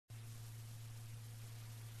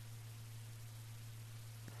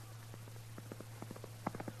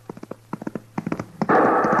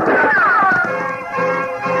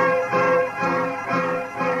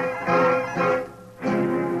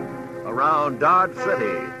Dodge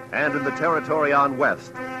City and in the territory on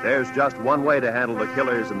West, there's just one way to handle the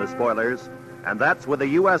killers and the spoilers, and that's with a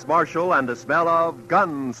U.S. Marshal and the smell of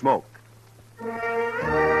gun smoke.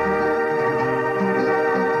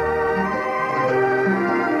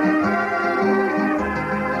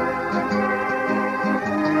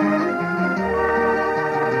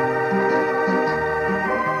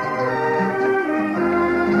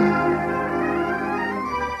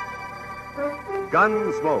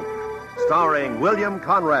 Gunsmoke, starring William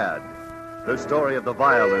Conrad. The story of the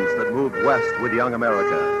violence that moved west with young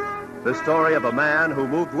America. The story of a man who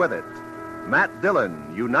moved with it. Matt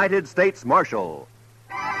Dillon, United States Marshal.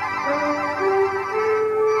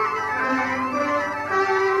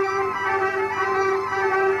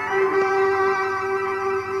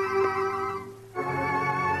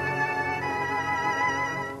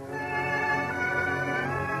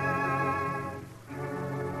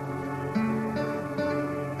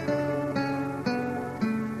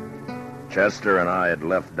 Chester and I had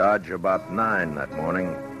left Dodge about 9 that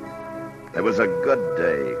morning. It was a good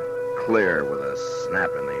day, clear with a snap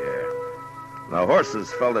in the air. The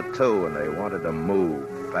horses felt it too, and they wanted to move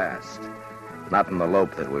fast. Not in the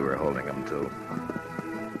lope that we were holding them to.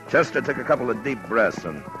 Chester took a couple of deep breaths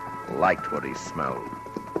and liked what he smelled.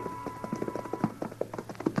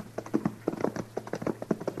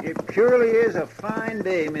 It surely is a fine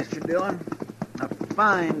day, Mr. Dillon. A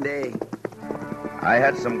fine day. I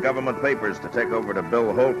had some government papers to take over to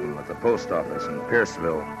Bill Holton at the post office in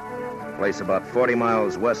Pierceville, a place about 40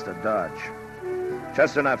 miles west of Dodge.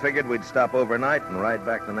 Chester and I figured we'd stop overnight and ride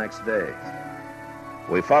back the next day.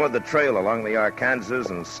 We followed the trail along the Arkansas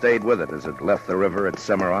and stayed with it as it left the river at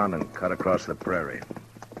Cimarron and cut across the prairie.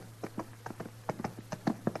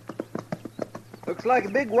 Looks like a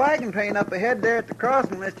big wagon train up ahead there at the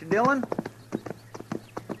crossing, Mr. Dillon.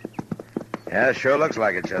 Yeah, sure looks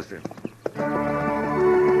like it, Chester.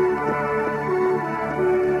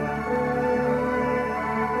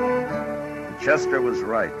 Chester was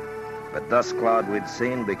right. The dust cloud we'd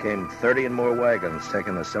seen became 30 and more wagons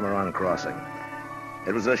taking the Cimarron crossing.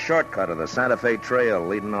 It was a shortcut of the Santa Fe Trail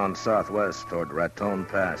leading on southwest toward Raton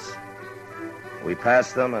Pass. We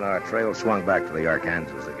passed them, and our trail swung back to the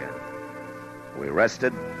Arkansas again. We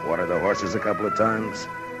rested, watered the horses a couple of times,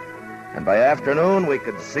 and by afternoon we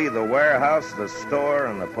could see the warehouse, the store,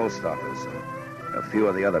 and the post office, and a few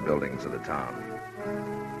of the other buildings of the town.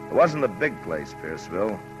 It wasn't a big place,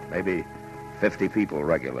 Pierceville. Maybe 50 people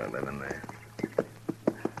regular living there.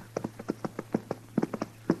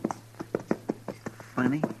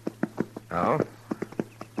 Funny. Oh?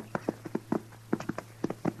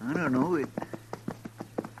 I don't know. It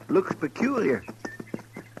looks peculiar.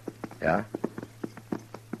 Yeah?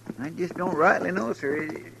 I just don't rightly know, sir.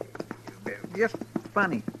 Just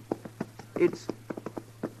funny. It's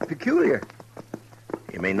peculiar.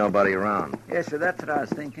 You mean nobody around? Yes, sir, that's what I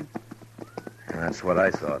was thinking. That's what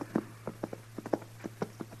I thought.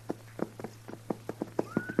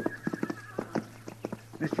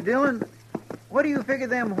 Mr. Dillon, what do you figure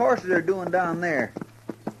them horses are doing down there?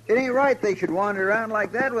 It ain't right they should wander around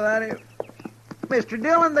like that without it. Mr.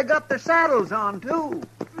 Dillon, they got their saddles on, too.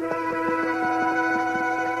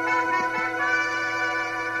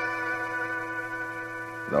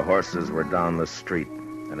 The horses were down the street,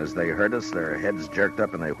 and as they heard us, their heads jerked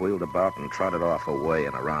up and they wheeled about and trotted off away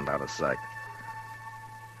and around out of sight.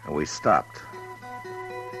 And we stopped.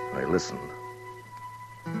 I listened.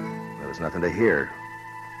 There was nothing to hear.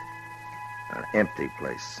 An empty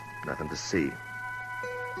place, nothing to see.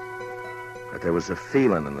 But there was a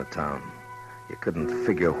feeling in the town. You couldn't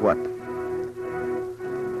figure what.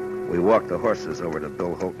 We walked the horses over to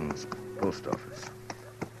Bill Holton's post office.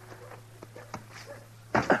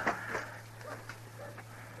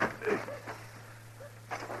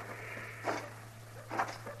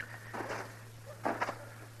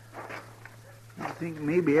 You think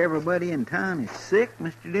maybe everybody in town is sick,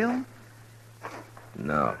 Mr. Dillon?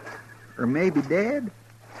 No. Or maybe dead?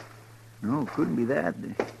 No, couldn't be that.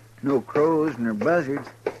 There's no crows nor buzzards.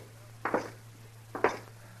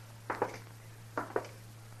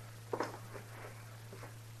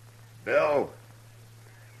 Bill.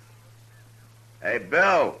 Hey,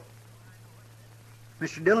 Bill.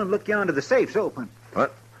 Mr. Dillon, look yonder. The safe's open.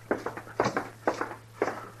 What?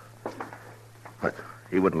 What?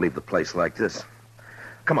 He wouldn't leave the place like this.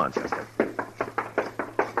 Come on, Chester.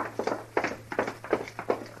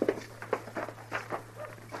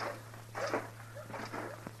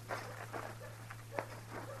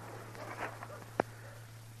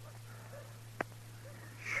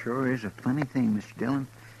 Sure is a funny thing, Mr. Dillon.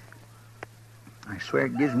 I swear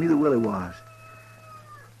it gives me the willy-was.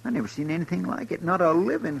 I never seen anything like it. Not a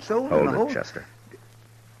living soul in Hold the it, whole... Chester.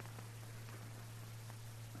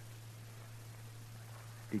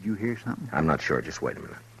 Did you hear something? I'm not sure. Just wait a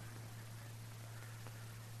minute.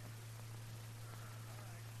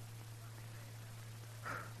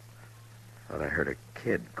 Thought I heard a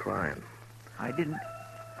kid crying. I didn't.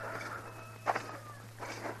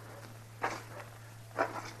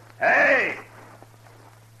 Hey!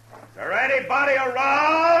 Is there anybody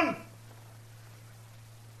around?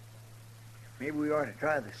 Maybe we ought to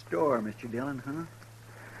try the store, Mr. Dillon, huh?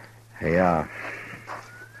 Hey, all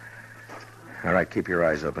right, keep your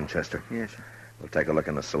eyes open, Chester. Yes, sir. We'll take a look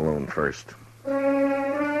in the saloon first.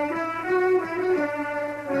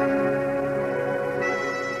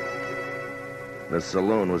 The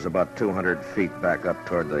saloon was about 200 feet back up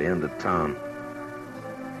toward the end of town.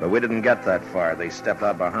 But we didn't get that far. They stepped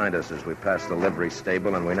out behind us as we passed the livery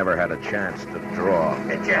stable, and we never had a chance to draw.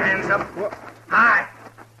 Get your hands up. High.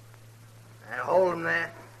 And hold them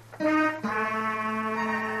there.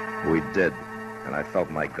 We did, and I felt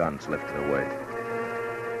my guns lifted away.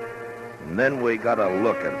 And then we got a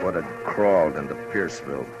look at what had crawled into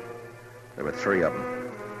Pierceville. There were 3 of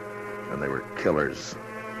them, and they were killers.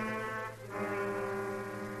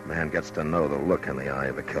 Man gets to know the look in the eye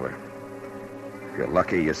of a killer. If you're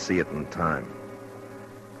lucky, you see it in time.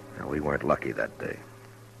 Now, we weren't lucky that day.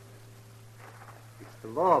 It's the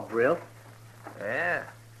law, Brill. Yeah.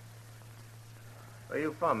 Where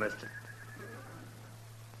you from, mister?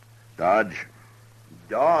 Dodge?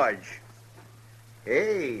 Dodge.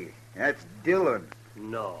 Hey, that's Dillon.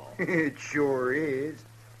 No. It sure is.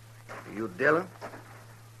 You Dillon?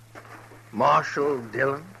 Marshal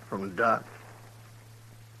Dillon from Dodge?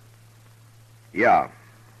 Yeah.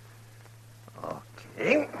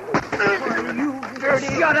 Okay. You dirty...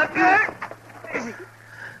 Shut up, there!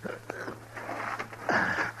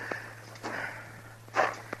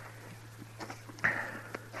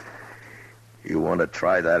 You want to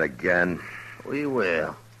try that again? We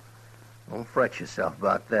will. Don't fret yourself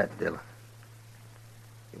about that, Dillon.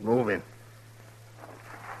 You move in.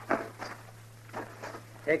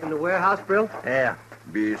 Take him to warehouse, Brill? Yeah.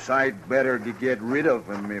 Be a sight better to get rid of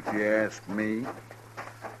him, if you ask me.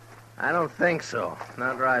 I don't think so.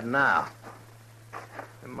 Not right now.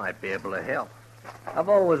 We might be able to help. I've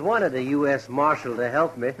always wanted a U.S. Marshal to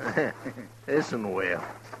help me. Listen, Will.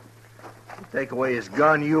 You take away his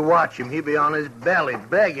gun, you watch him. He'll be on his belly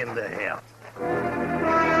begging to help.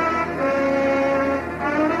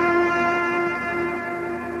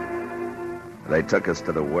 They took us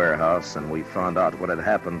to the warehouse, and we found out what had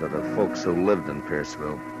happened to the folks who lived in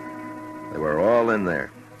Pierceville. They were all in there.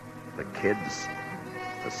 The kids,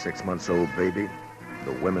 the 6-month-old baby,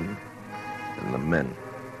 the women, and the men.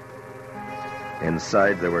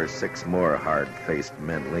 Inside, there were 6 more hard-faced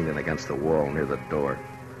men leaning against the wall near the door,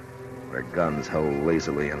 their guns held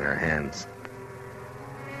lazily in their hands.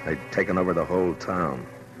 They'd taken over the whole town,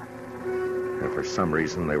 and for some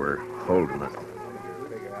reason, they were holding it.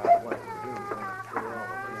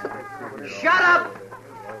 Shut up!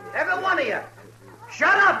 Every one of you!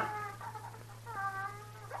 Shut up!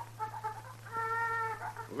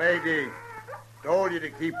 Lady, told you to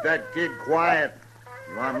keep that kid quiet.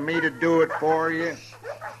 You want me to do it for you?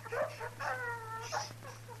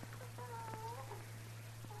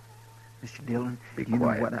 Mr. Dillon, Be you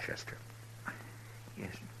quiet, know what Chester.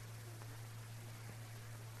 Yes, sir.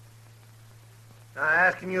 Now,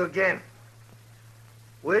 asking you again.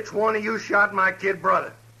 Which one of you shot my kid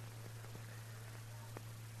brother?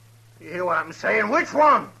 You hear what I'm saying? Which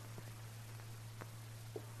one?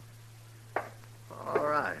 All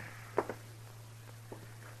right.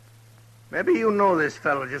 Maybe you know this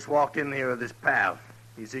fellow just walked in here with his pal.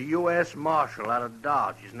 He's a U.S. Marshal out of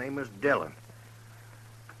Dodge. His name is Dillon.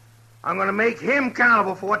 I'm going to make him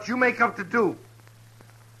accountable for what you make up to do.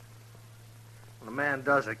 When a man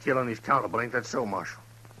does a killing, he's accountable. Ain't that so, Marshal?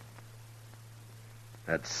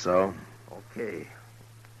 That's so? Okay.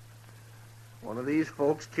 One of these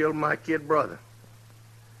folks killed my kid brother.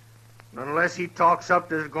 And unless he talks up,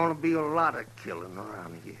 there's going to be a lot of killing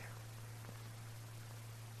around here.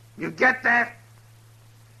 You get that?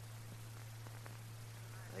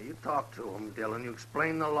 Now, you talk to him, Dillon. You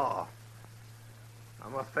explain the law.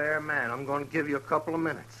 I'm a fair man. I'm going to give you a couple of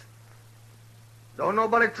minutes. Don't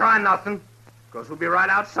nobody try nothing, because we'll be right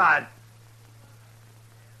outside.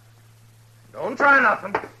 Don't try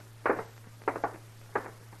nothing.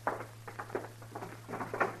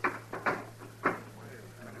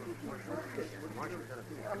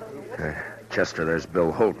 Chester, there's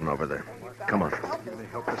Bill Holton over there. Come on.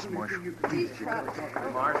 Help us, Marshal.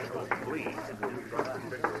 Marshal, please.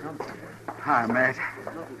 Hi, Matt.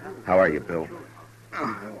 How are you, Bill?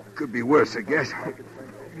 Could be worse, I guess.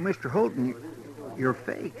 Mr. Holton, your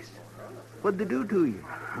face. What'd they do to you?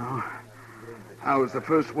 Oh, I was the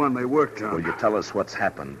first one they worked on. Will you tell us what's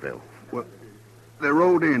happened, Bill? Well, they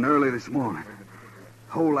rode in early this morning.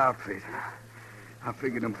 Whole outfit. I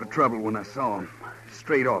figured them for trouble when I saw them.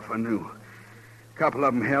 Straight off, I knew. A couple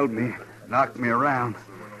of them held me, knocked me around.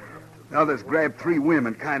 The others grabbed 3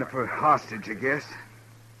 women, kind of for hostage, I guess.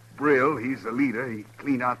 Brill, he's the leader. He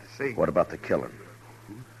cleaned out the safe. What about the killing?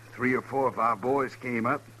 3 or 4 of our boys came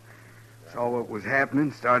up, saw what was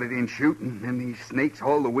happening, started in shooting. Then these snakes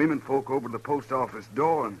hauled the women folk over to the post office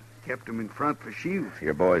door and kept them in front for shields.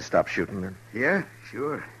 Your boys stopped shooting then? Yeah,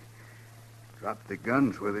 sure. Dropped the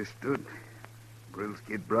guns where they stood. Brill's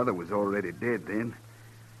kid brother was already dead then.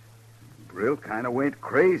 Brill kind of went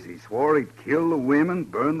crazy. Swore he'd kill the women,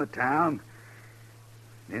 burn the town.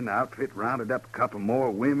 Then the outfit rounded up a couple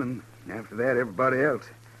more women. After that, everybody else.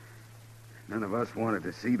 None of us wanted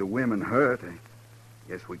to see the women hurt. I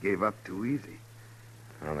guess we gave up too easy.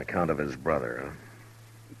 On account of his brother, huh?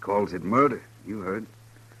 He calls it murder. You heard.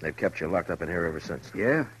 They've kept you locked up in here ever since.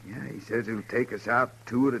 Yeah. He says he'll take us out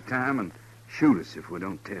 2 at a time and shoot us if we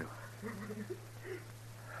don't tell.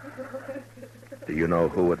 Do you know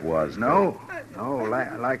who it was? No.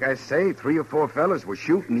 Like I say, 3 or 4 fellas were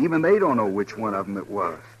shooting. Even they don't know which one of them it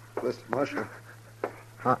was. Listen, Marshal.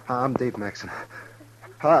 I'm Dave Maxon.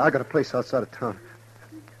 I got a place outside of town.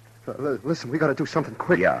 Listen, we got to do something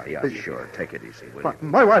quick. Yeah, sure. Take it easy, will you?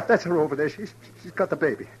 My wife, that's her over there. She's got the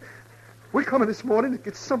baby. We come in this morning to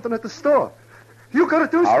get something at the store. You got to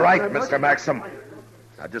do something. All right, Mr. Maxim.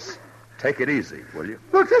 Now just take it easy, will you?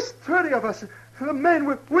 Look, there's 30 of us. The men,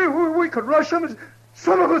 we could rush them.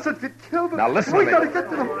 Some of us would get killed. Now listen we to me. got to get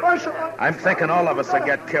to the marshal. I'm thinking all of us will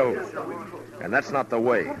get killed. And that's not the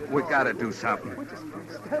way. We got to do something.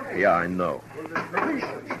 Yeah, I know.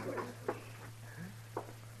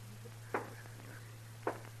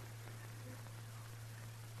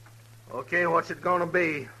 Okay, what's it gonna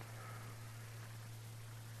be?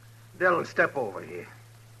 Dillon, step over here.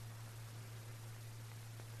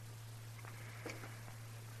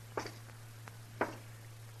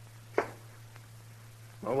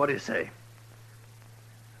 Well, what do you say?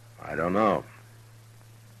 I don't know.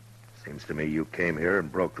 Seems to me you came here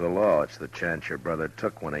and broke the law. It's the chance your brother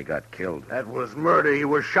took when he got killed. That was murder. He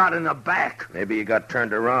was shot in the back. Maybe he got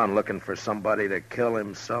turned around looking for somebody to kill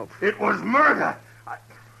himself. It was murder.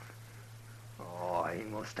 I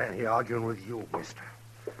ain't gonna stand here arguing with you, mister.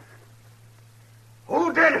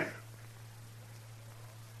 Who did it?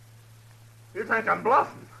 You think I'm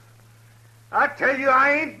bluffing? I tell you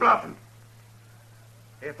I ain't bluffing.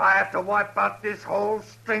 If I have to wipe out this whole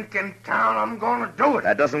stinking town, I'm gonna do it.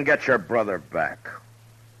 That doesn't get your brother back.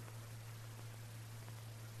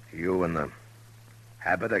 You in the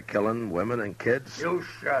habit of killing women and kids? You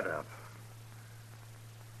shut up.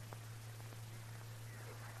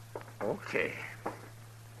 Okay.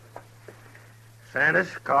 Sanders,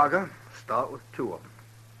 Carger, start with 2 of them.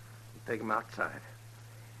 Take them outside.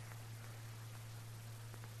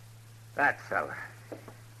 That fella.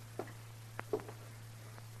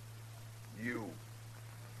 You.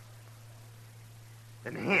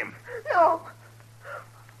 And him. No.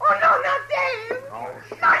 Oh, no, not Dave. No,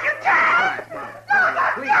 you can't. No,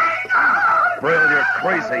 not Dave. No. Brill, you're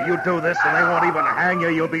crazy. You do this and they won't even hang you.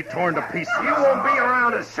 You'll be torn to pieces. You won't be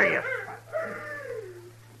around to see it.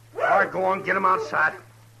 All right, go on, get him outside.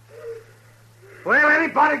 Well,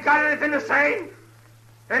 anybody got anything to say?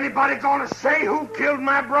 Anybody gonna say who killed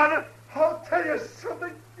my brother? I'll tell you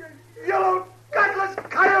something, you yellow, gutless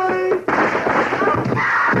coyote!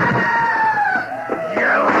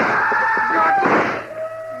 Yellow, gutless,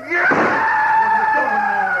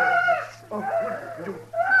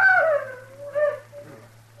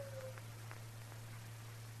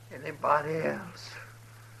 Anybody else?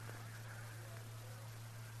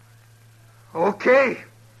 Okay.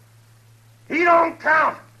 He don't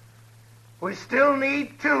count. We still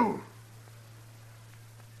need 2.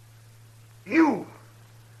 You.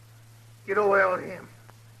 Get away with him.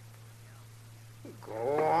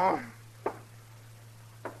 Go on.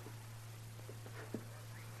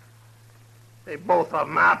 They both of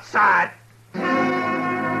them outside.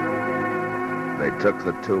 They took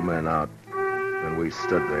the 2 men out, and we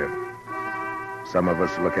stood there. Some of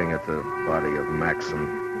us looking at the body of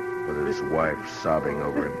Maxim, with his wife sobbing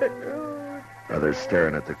over him. Others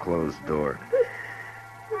staring at the closed door.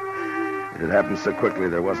 It had happened so quickly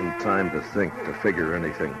there wasn't time to think, to figure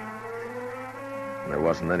anything. And there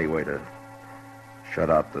wasn't any way to shut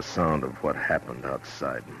out the sound of what happened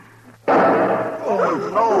outside. Oh,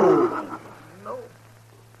 no.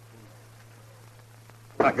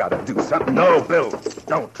 I gotta do something. No, Bill,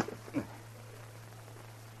 don't.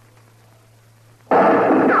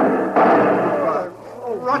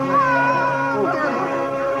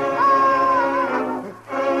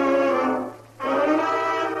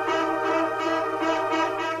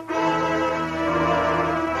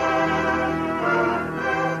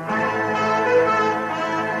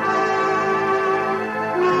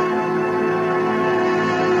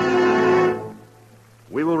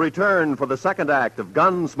 We will return for the second act of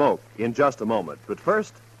Gunsmoke in just a moment. But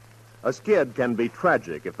first, a skid can be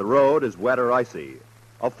tragic if the road is wet or icy.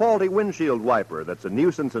 A faulty windshield wiper that's a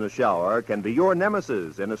nuisance in a shower can be your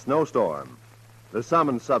nemesis in a snowstorm. The sum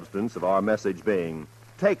and substance of our message being,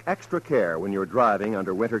 take extra care when you're driving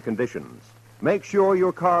under winter conditions. Make sure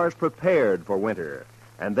your car's prepared for winter,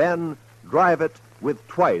 and then drive it with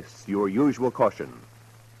twice your usual caution.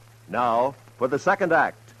 Now, for the second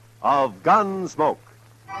act of Gunsmoke.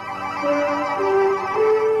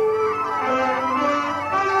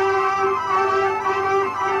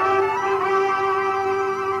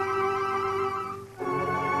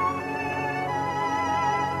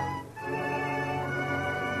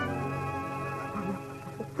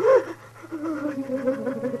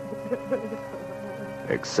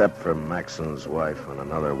 Except for Maxon's wife and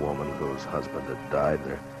another woman whose husband had died,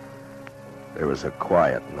 there was a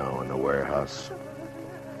quiet now in the warehouse.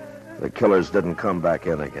 The killers didn't come back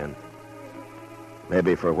in again.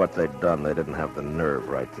 Maybe for what they'd done, they didn't have the nerve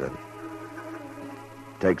right then.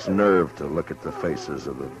 Takes nerve to look at the faces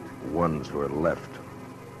of the ones who are left.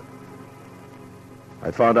 I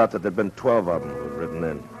found out that there'd been 12 of them who'd ridden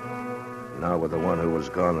in. Now with the one who was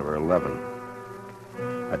gone, there were 11.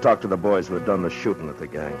 I talked to the boys who had done the shooting at the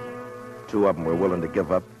gang. 2 of them were willing to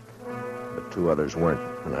give up, but 2 others weren't,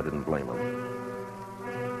 and I didn't blame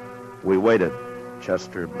them. We waited,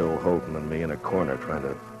 Chester, Bill Holton, and me in a corner trying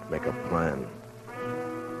to make a plan.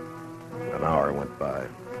 An hour went by.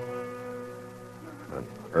 An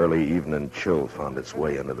early evening chill found its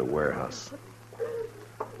way into the warehouse.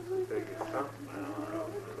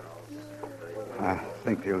 I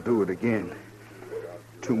think they'll do it again.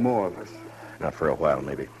 2 more of us. Not for a while,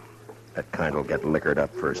 maybe. That kind will get liquored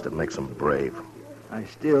up first. It makes them brave. I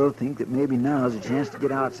still think that maybe now's a chance to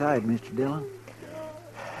get outside, Mr. Dillon.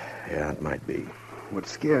 Yeah, it might be. What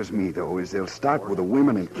scares me, though, is they'll start with the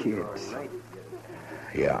women and kids.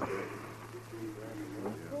 Yeah.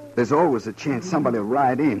 There's always a chance somebody will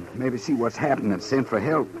ride in, maybe see what's happening and send for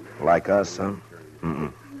help. Like us, huh?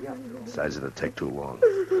 Mm-mm. Besides, it'll take too long.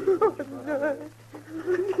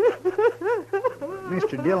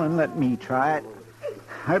 Mr. Dillon, let me try it.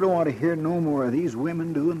 I don't want to hear no more of these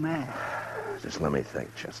women doing that. Just let me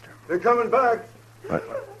think, Chester. They're coming back.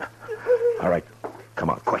 All right. Come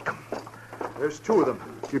on, quick. There's 2 of them.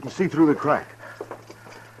 You can see through the crack.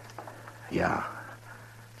 Yeah.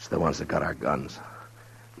 It's the ones that got our guns.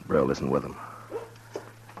 Brill isn't with them.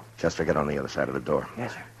 Chester, get on the other side of the door.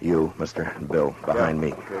 Yes, sir. You, Mister, and Bill, behind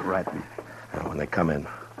me. Okay, right. Now, when they come in,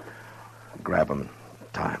 grab them in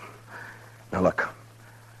time. Now, look.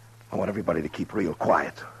 I want everybody to keep real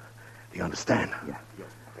quiet. Do you understand? Yeah.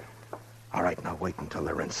 All right, now wait until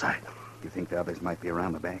they're inside. You think the others might be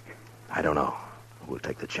around the back? I don't know. We'll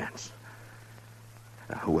take the chance.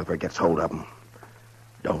 Now, whoever gets hold of them,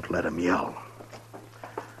 don't let them yell.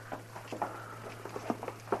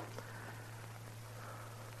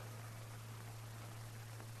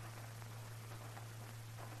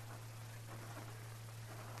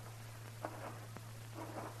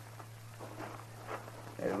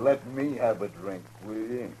 Hey, let me have a drink, will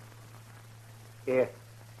you? Here.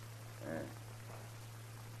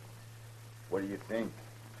 What do you think?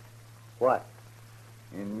 What?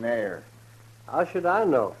 In there. How should I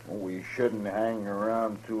know? Well, we shouldn't hang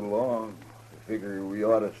around too long. I figure we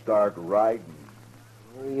ought to start riding.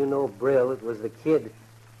 Well, you know Brill. It was the kid.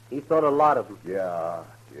 He thought a lot of them.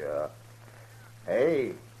 Yeah.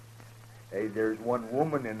 Hey, there's one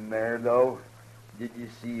woman in there, though. Did you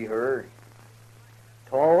see her?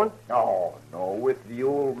 Tall one? Oh, no, with the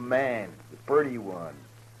old man, the pretty one,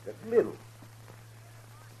 the little.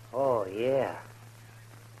 Oh, yeah.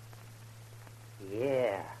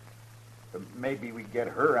 Yeah. Maybe we get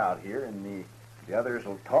her out here and the others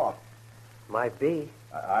will talk. Might be.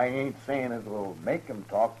 I ain't saying it will make them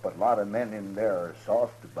talk, but a lot of men in there are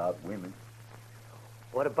soft about women.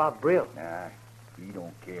 What about Brill? Nah, he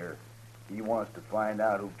don't care. He wants to find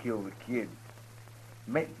out who killed the kid.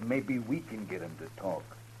 Maybe we can get him to talk.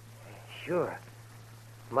 Sure.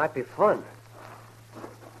 Might be fun.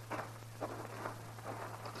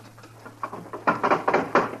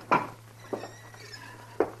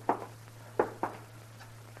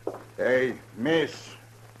 Hey, miss.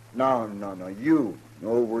 No, you.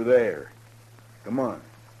 Over there. Come on.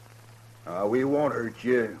 We won't hurt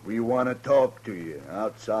you. We want to talk to you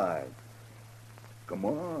outside. Come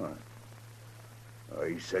on.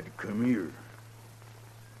 I said come here.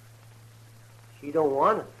 She don't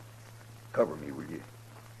want it. Cover me, will you?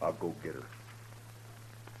 I'll go get her.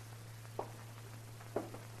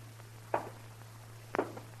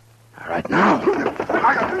 All right, now.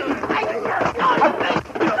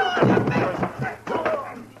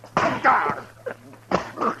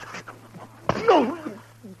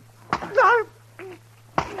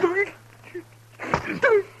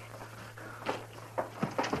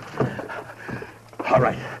 All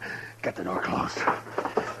right. Get the door closed.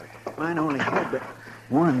 Mine only had but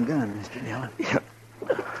one gun, Mr. Dillon.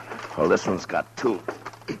 Well, this one's got two.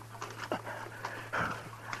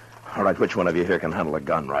 All right, which one of you here can handle a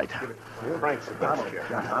gun right? Frank's the best here.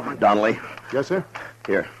 Donnelly, Yes, sir?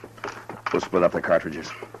 here. We'll split up the cartridges.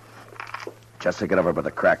 Chester, get over by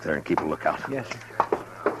the crack there and keep a lookout. Yes, sir.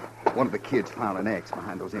 One of the kids found an axe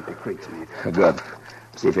behind those empty crates, man. Good.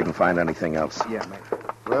 See if you can find anything else. Yeah, man.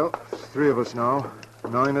 Well, it's 3 of us now.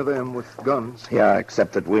 9 of them with guns. Yeah,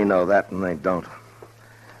 except that we know that and they don't.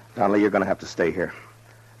 Donnelly, you're going to have to stay here.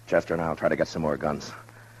 Chester and I'll try to get some more guns.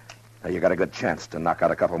 Now, you got a good chance to knock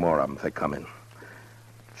out a couple more of them if they come in.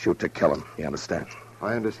 Shoot to kill them, you understand?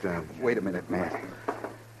 I understand. Wait a minute, Matt.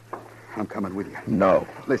 I'm coming with you. No.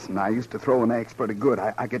 Listen, I used to throw an axe pretty good.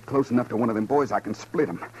 I get close enough to one of them boys, I can split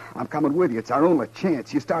him. I'm coming with you. It's our only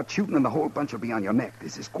chance. You start shooting and the whole bunch will be on your neck.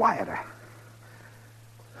 This is quieter.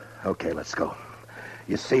 Okay, let's go.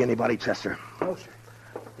 You see anybody, Chester? No, sir.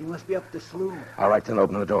 He must be up the slough. All right, then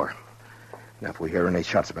open the door. Now, if we hear any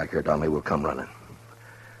shots back here, Donnelly, we'll come running.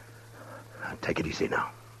 Take it easy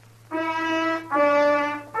now.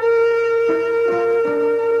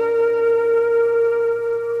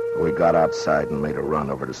 We got outside and made a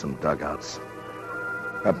run over to some dugouts.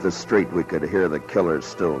 Up the street, we could hear the killers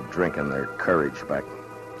still drinking their courage back.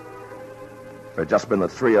 If it had just been the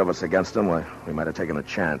 3 of us against them, we might have taken a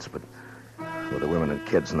chance, but with the women and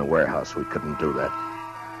kids in the warehouse, we couldn't do that.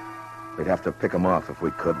 We'd have to pick them off if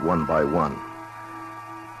we could, one by one.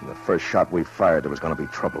 And the first shot we fired, there was going to be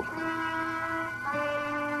trouble.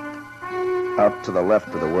 Out to the left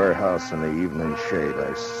of the warehouse in the evening shade,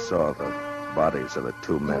 I saw the bodies of the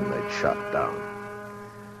 2 men they'd shot down.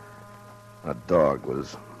 A dog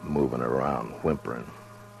was moving around, whimpering.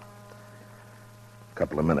 A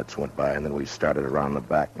couple of minutes went by, and then we started around the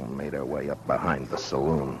back and made our way up behind the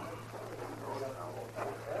saloon.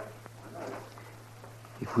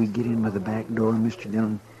 If we get in by the back door, Mr.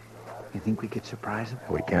 Dillon, you think we could surprise them?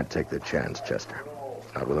 We can't take the chance, Chester.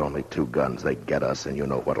 Not with only 2 guns. They get us, and you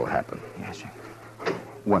know what'll happen. Yes, sir.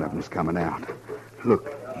 One of them's coming out.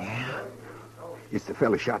 Look. Yeah? It's the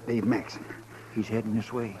fella shot Dave Maxon. He's heading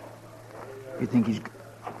this way. You think he's...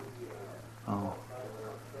 Oh.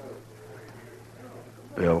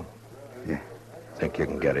 Bill? Yeah? Think you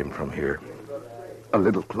can get him from here? A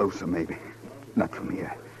little closer, maybe. Not from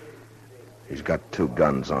here. He's got 2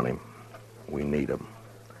 guns on him. We need them.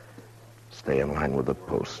 Stay in line with the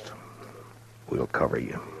post. We'll cover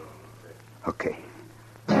you. Okay.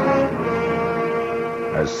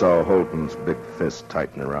 I saw Holton's big fist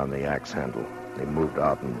tighten around the axe handle. He moved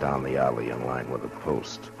out and down the alley in line with the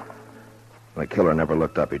post. The killer never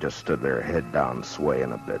looked up. He just stood there, head down,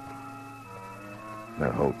 swaying a bit.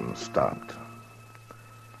 Then Holton stopped.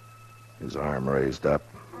 His arm raised up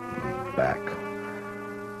and back.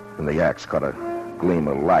 And the axe caught a gleam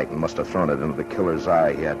of light and must have thrown it into the killer's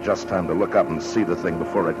eye. He had just time to look up and see the thing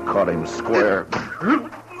before it caught him square.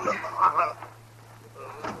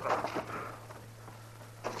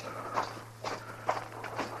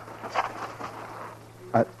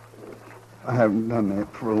 I haven't done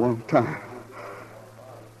that for a long time.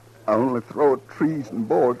 I only throw at trees and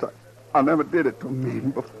boards. I never did it to a man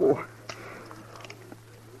before.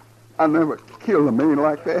 I never killed a man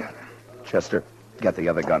like that. Chester, get the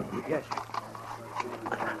other gun. Yes.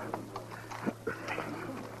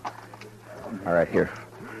 All right, here.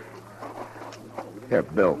 Here,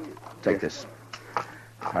 Bill, take this.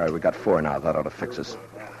 All right, we got 4 now. That ought to fix us.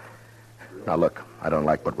 Now, look, I don't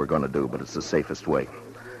like what we're going to do, but it's the safest way.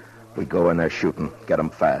 We go in there shooting, get them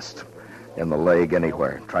fast. In the leg,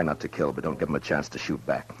 anywhere. Try not to kill, but don't give them a chance to shoot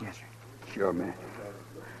back. Yes, sir. Sure, man.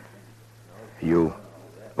 You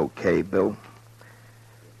okay, Bill?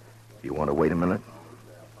 You want to wait a minute?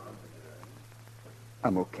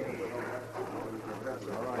 I'm okay.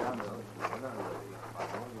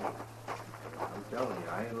 I'm telling you,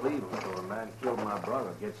 I ain't leaving until a man killed my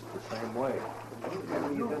brother gets it the same way.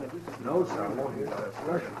 No, son, won't hear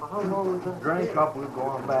that. Drink up, we'll go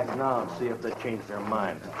on back now and see if they change their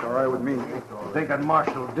mind. It's all right with me. Thinking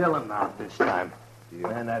Marshal Dillon out this time.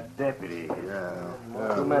 And that deputy.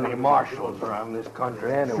 Too many marshals around this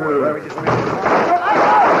country anyway. Sure.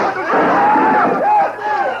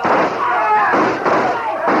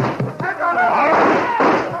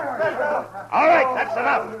 All right, that's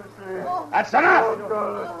enough. That's enough.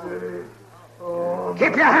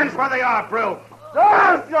 Keep your hands where they are, Brill.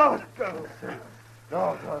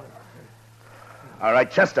 All right,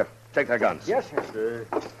 Chester, take their guns. Yes, sir.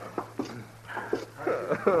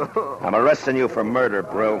 I'm arresting you for murder,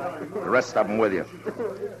 Brill. The rest of them with you.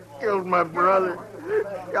 Killed my brother.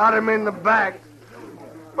 Got him in the back.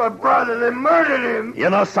 My brother, they murdered him. You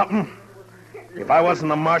know something? If I wasn't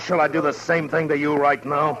the marshal, I'd do the same thing to you right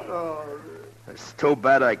now. It's too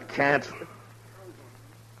bad I can't.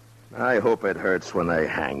 I hope it hurts when they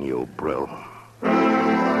hang you, Brill.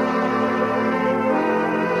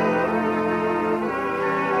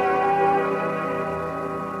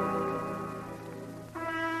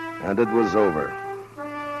 And it was over.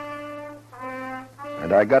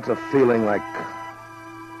 And I got the feeling like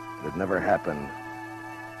it never happened,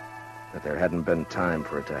 that there hadn't been time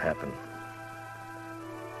for it to happen.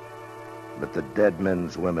 But the dead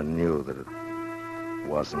men's women knew that it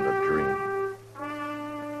wasn't a dream.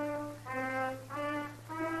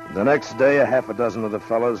 The next day, a half a dozen of the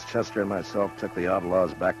fellows, Chester and myself, took the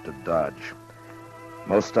outlaws back to Dodge.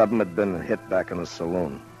 Most of them had been hit back in the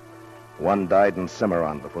saloon. One died in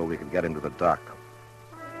Cimarron before we could get him to the dock.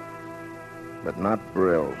 But not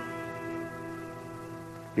Brill.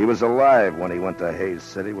 He was alive when he went to Hayes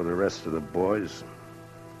City with the rest of the boys.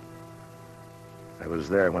 I was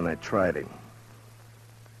there when they tried him.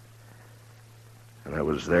 And I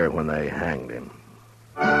was there when they hanged him.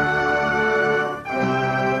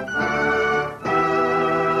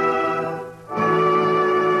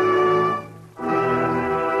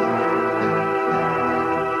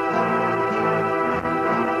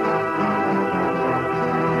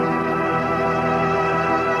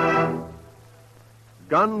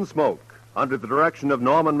 Gunsmoke, under the direction of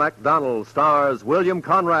Norman MacDonald, stars William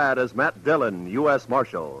Conrad as Matt Dillon, U.S.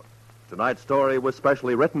 Marshal. Tonight's story was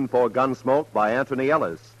specially written for Gunsmoke by Anthony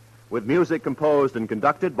Ellis, with music composed and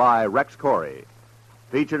conducted by Rex Corey.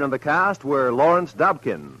 Featured in the cast were Lawrence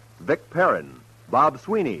Dobkin, Vic Perrin, Bob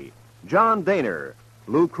Sweeney, John Daner,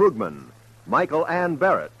 Lou Krugman, Michael Ann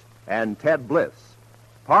Barrett, and Ted Bliss.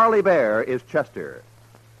 Parley Bear is Chester.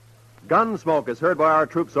 Gunsmoke is heard by our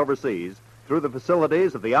troops overseas through the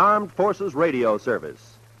facilities of the Armed Forces Radio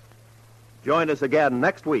Service. Join us again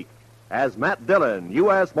next week as Matt Dillon,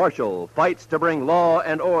 U.S. Marshal, fights to bring law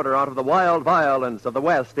and order out of the wild violence of the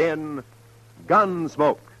West in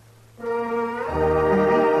Gunsmoke.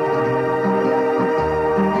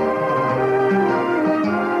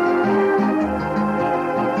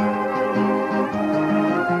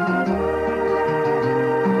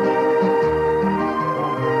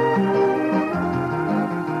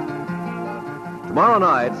 Tomorrow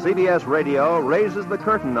night, CBS Radio raises the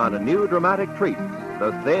curtain on a new dramatic treat,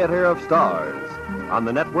 the Theater of Stars. On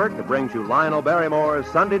the network, it brings you Lionel Barrymore's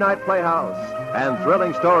Sunday Night Playhouse and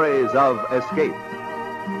thrilling stories of escape.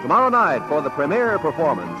 Tomorrow night, for the premiere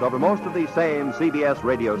performance over most of these same CBS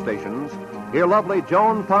radio stations, hear lovely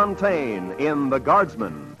Joan Fontaine in The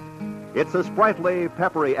Guardsman. It's a sprightly,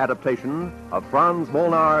 peppery adaptation of Franz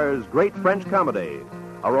Molnar's great French comedy,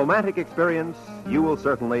 a romantic experience you will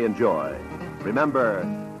certainly enjoy. Remember,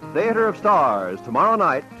 Theater of Stars, tomorrow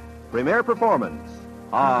night, premiere performance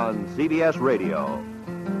on CBS Radio.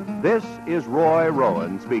 This is Roy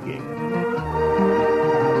Rowan speaking.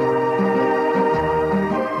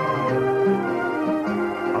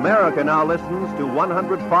 America now listens to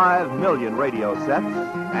 105 million radio sets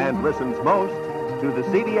and listens most to the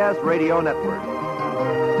CBS Radio Network.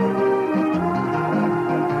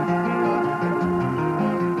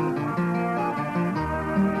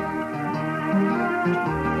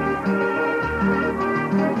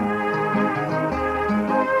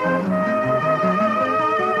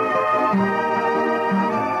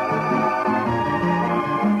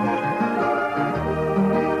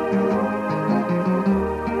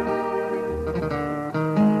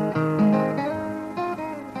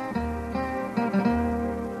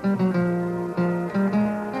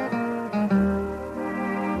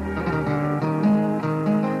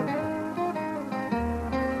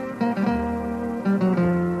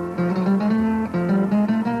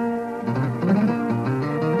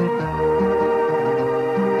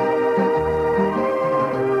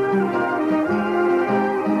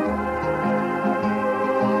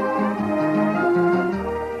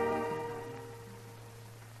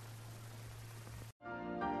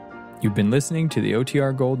 You've been listening to the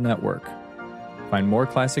OTR Gold Network. Find more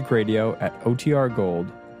classic radio at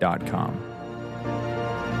otrgold.com.